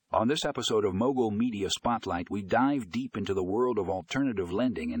On this episode of Mogul Media Spotlight, we dive deep into the world of alternative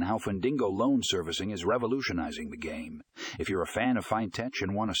lending and how Fundingo loan servicing is revolutionizing the game. If you're a fan of fintech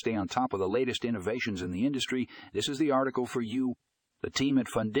and want to stay on top of the latest innovations in the industry, this is the article for you. The team at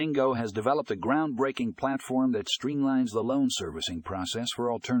Fundingo has developed a groundbreaking platform that streamlines the loan servicing process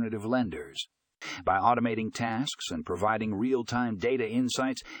for alternative lenders. By automating tasks and providing real-time data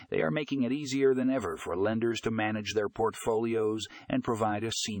insights, they are making it easier than ever for lenders to manage their portfolios and provide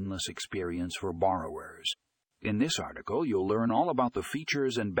a seamless experience for borrowers. In this article, you'll learn all about the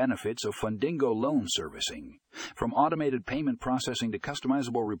features and benefits of Fundingo loan servicing. From automated payment processing to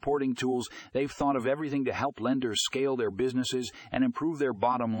customizable reporting tools, they've thought of everything to help lenders scale their businesses and improve their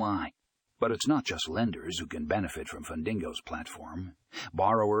bottom line. But it's not just lenders who can benefit from Fundingo's platform.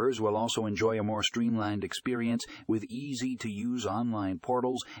 Borrowers will also enjoy a more streamlined experience with easy-to-use online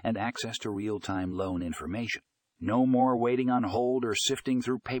portals and access to real-time loan information. No more waiting on hold or sifting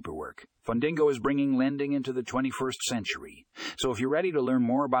through paperwork. Fundingo is bringing lending into the 21st century. So if you're ready to learn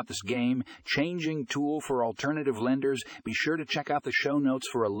more about this game-changing tool for alternative lenders, be sure to check out the show notes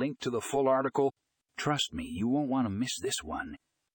for a link to the full article. Trust me, you won't want to miss this one.